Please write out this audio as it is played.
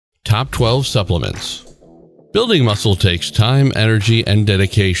Top 12 Supplements. Building muscle takes time, energy, and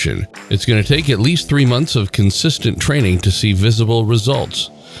dedication. It's going to take at least 3 months of consistent training to see visible results.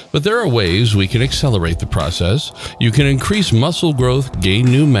 But there are ways we can accelerate the process. You can increase muscle growth, gain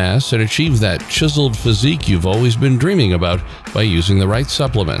new mass, and achieve that chiseled physique you've always been dreaming about by using the right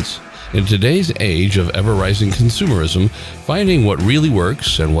supplements. In today's age of ever-rising consumerism, finding what really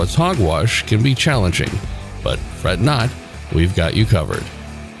works and what's hogwash can be challenging. But fret not, we've got you covered.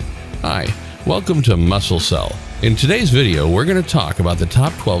 Hi. Welcome to Muscle Cell. In today's video, we're going to talk about the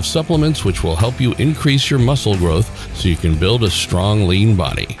top 12 supplements which will help you increase your muscle growth so you can build a strong, lean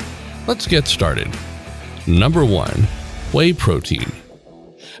body. Let's get started. Number 1. Whey Protein.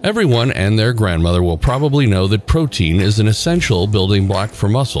 Everyone and their grandmother will probably know that protein is an essential building block for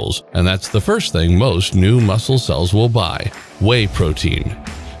muscles, and that's the first thing most new muscle cells will buy: whey protein.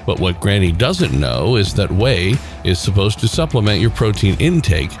 But what Granny doesn't know is that whey is supposed to supplement your protein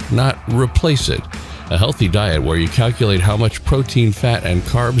intake, not replace it. A healthy diet where you calculate how much protein, fat, and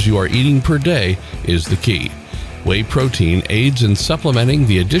carbs you are eating per day is the key. Whey protein aids in supplementing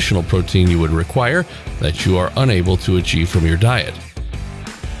the additional protein you would require that you are unable to achieve from your diet.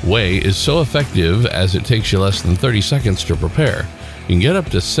 Whey is so effective as it takes you less than 30 seconds to prepare. You can get up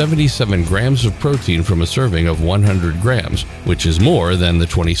to 77 grams of protein from a serving of 100 grams, which is more than the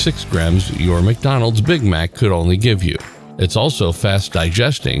 26 grams your McDonald's Big Mac could only give you. It's also fast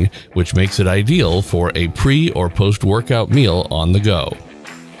digesting, which makes it ideal for a pre- or post-workout meal on the go.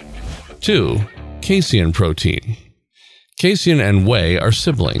 2. Casein protein. Casein and whey are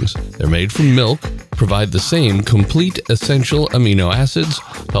siblings. They're made from milk, provide the same complete essential amino acids,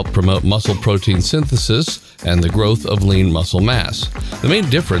 help promote muscle protein synthesis, and the growth of lean muscle mass. The main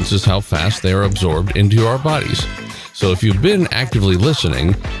difference is how fast they are absorbed into our bodies. So if you've been actively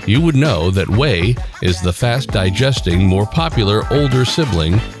listening, you would know that whey is the fast-digesting, more popular older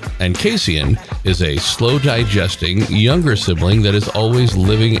sibling, and casein is a slow-digesting, younger sibling that is always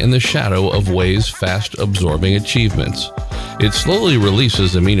living in the shadow of whey's fast-absorbing achievements. It slowly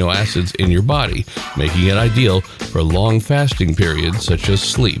releases amino acids in your body, making it ideal for long fasting periods such as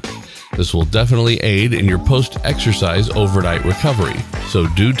sleep. This will definitely aid in your post-exercise overnight recovery, so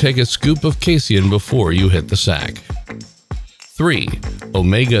do take a scoop of casein before you hit the sack. 3.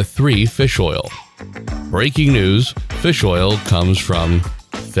 Omega-3 fish oil. Breaking news: fish oil comes from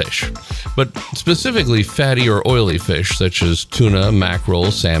fish, but specifically fatty or oily fish such as tuna,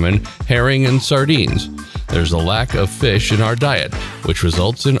 mackerel, salmon, herring, and sardines. There's a lack of fish in our diet, which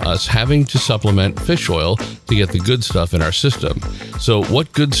results in us having to supplement fish oil to get the good stuff in our system. So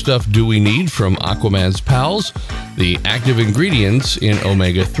what good stuff do we need from Aquaman's pals? The active ingredients in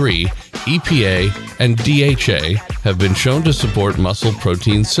omega-3, EPA, and DHA have been shown to support muscle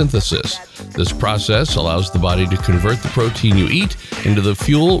protein synthesis. This process allows the body to convert the protein you eat into the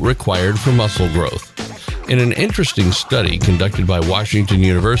fuel required for muscle growth. In an interesting study conducted by Washington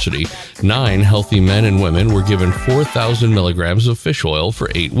University, 9 healthy men and women were given 4,000 milligrams of fish oil for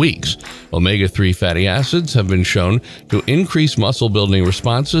 8 weeks. Omega-3 fatty acids have been shown to increase muscle-building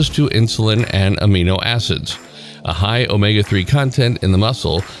responses to insulin and amino acids. A high omega-3 content in the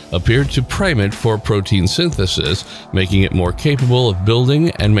muscle appeared to prime it for protein synthesis, making it more capable of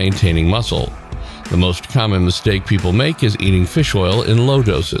building and maintaining muscle. The most common mistake people make is eating fish oil in low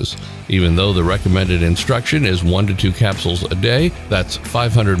doses. Even though the recommended instruction is 1 to 2 capsules a day, that's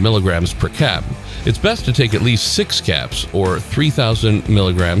 500 milligrams per cap. It's best to take at least 6 caps, or 3,000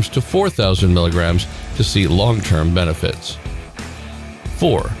 milligrams to 4,000 milligrams, to see long-term benefits.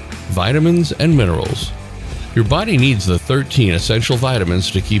 4. Vitamins and minerals. Your body needs the 13 essential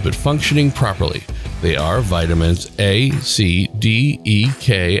vitamins to keep it functioning properly. They are vitamins A, C, D, E,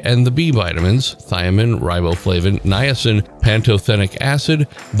 K, and the B vitamins: thiamine, riboflavin, niacin, pantothenic acid,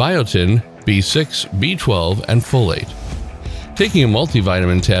 biotin, B6, B12, and folate. Taking a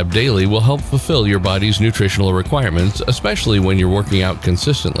multivitamin tab daily will help fulfill your body's nutritional requirements, especially when you're working out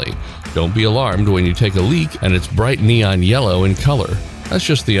consistently. Don't be alarmed when you take a leak and it's bright neon yellow in color. That's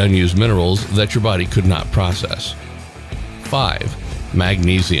just the unused minerals that your body could not process. 5.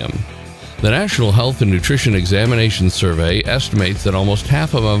 Magnesium. The National Health and Nutrition Examination Survey estimates that almost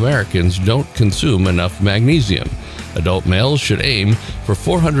half of Americans don't consume enough magnesium. Adult males should aim for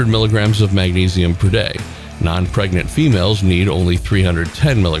 400 milligrams of magnesium per day. Non-pregnant females need only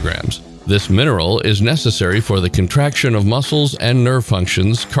 310 milligrams. This mineral is necessary for the contraction of muscles and nerve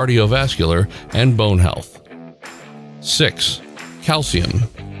functions, cardiovascular, and bone health. 6. Calcium.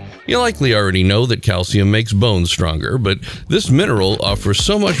 You likely already know that calcium makes bones stronger, but this mineral offers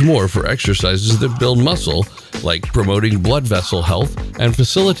so much more for exercises that build muscle, like promoting blood vessel health and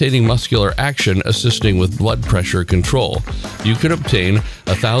facilitating muscular action, assisting with blood pressure control. You can obtain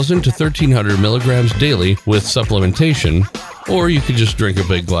 1,000 to 1,300 milligrams daily with supplementation, or you could just drink a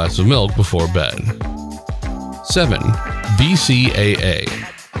big glass of milk before bed. 7. BCAA.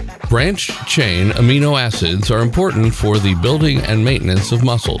 Branched-chain amino acids are important for the building and maintenance of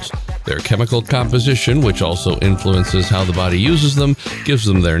muscles. Their chemical composition, which also influences how the body uses them, gives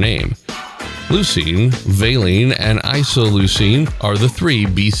them their name. Leucine, valine, and isoleucine are the 3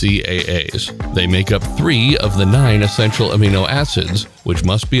 BCAAs. They make up 3 of the 9 essential amino acids, which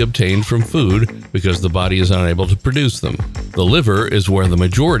must be obtained from food because the body is unable to produce them. The liver is where the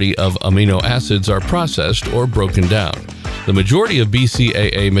majority of amino acids are processed or broken down. The majority of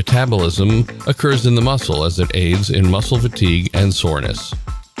BCAA metabolism occurs in the muscle as it aids in muscle fatigue and soreness.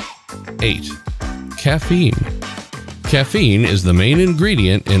 8. Caffeine. Caffeine is the main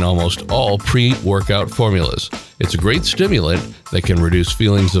ingredient in almost all pre-workout formulas. It's a great stimulant that can reduce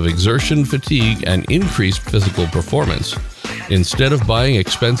feelings of exertion, fatigue, and increase physical performance. Instead of buying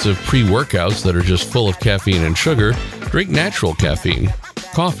expensive pre-workouts that are just full of caffeine and sugar, drink natural caffeine,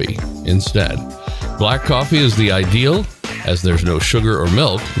 coffee, instead. Black coffee is the ideal, as there's no sugar or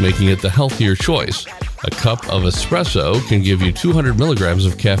milk, making it the healthier choice. A cup of espresso can give you 200 milligrams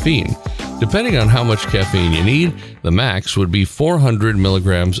of caffeine. Depending on how much caffeine you need, the max would be 400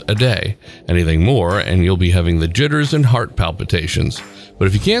 milligrams a day. Anything more and you'll be having the jitters and heart palpitations. But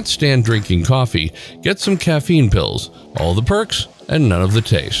if you can't stand drinking coffee, get some caffeine pills. All the perks and none of the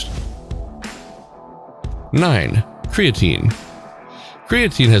taste. 9. Creatine.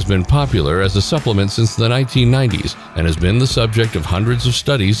 Creatine has been popular as a supplement since the 1990s and has been the subject of hundreds of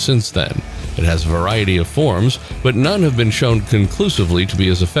studies since then. It has a variety of forms, but none have been shown conclusively to be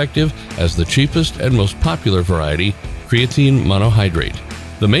as effective as the cheapest and most popular variety, creatine monohydrate.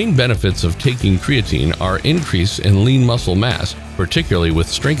 The main benefits of taking creatine are increase in lean muscle mass, particularly with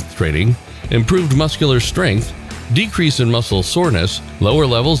strength training, improved muscular strength, decrease in muscle soreness, lower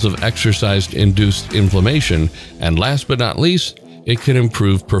levels of exercise-induced inflammation, and last but not least, it can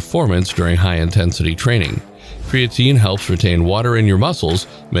improve performance during high-intensity training. Creatine helps retain water in your muscles,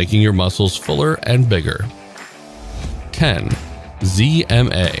 making your muscles fuller and bigger. 10.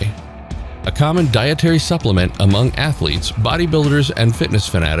 ZMA. A common dietary supplement among athletes, bodybuilders, and fitness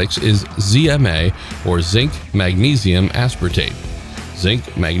fanatics is ZMA, or zinc magnesium aspartate.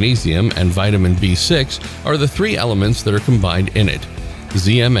 Zinc, magnesium, and vitamin B6 are the 3 elements that are combined in it.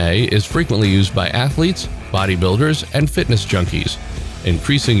 ZMA is frequently used by athletes, bodybuilders, and fitness junkies.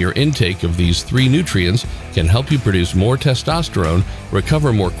 Increasing your intake of these 3 nutrients can help you produce more testosterone,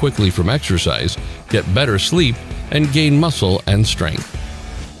 recover more quickly from exercise, get better sleep, and gain muscle and strength.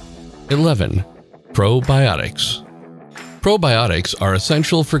 11. Probiotics. Probiotics are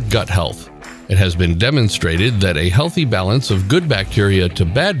essential for gut health. It has been demonstrated that a healthy balance of good bacteria to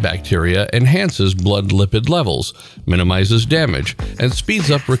bad bacteria enhances blood lipid levels, minimizes damage, and speeds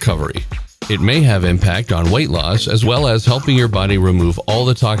up recovery. It may have impact on weight loss as well as helping your body remove all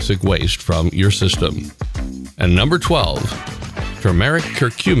the toxic waste from your system. And number 12, Turmeric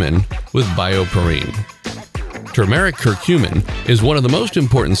Curcumin with Bioperine. Turmeric curcumin is one of the most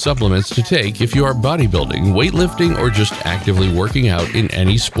important supplements to take if you are bodybuilding, weightlifting, or just actively working out in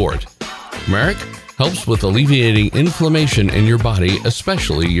any sport. Turmeric helps with alleviating inflammation in your body,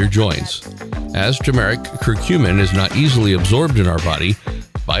 especially your joints. As turmeric curcumin is not easily absorbed in our body,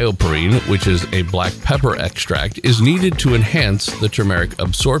 Bioperine, which is a black pepper extract, is needed to enhance the turmeric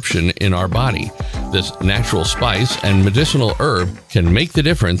absorption in our body. This natural spice and medicinal herb can make the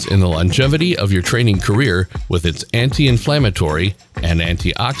difference in the longevity of your training career with its anti-inflammatory and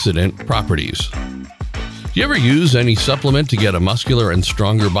antioxidant properties. Do you ever use any supplement to get a muscular and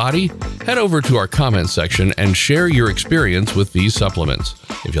stronger body? Head over to our comment section and share your experience with these supplements.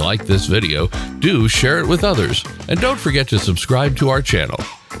 If you like this video, do share it with others, and don't forget to subscribe to our channel.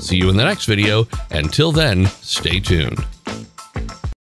 See you in the next video. Until then, stay tuned.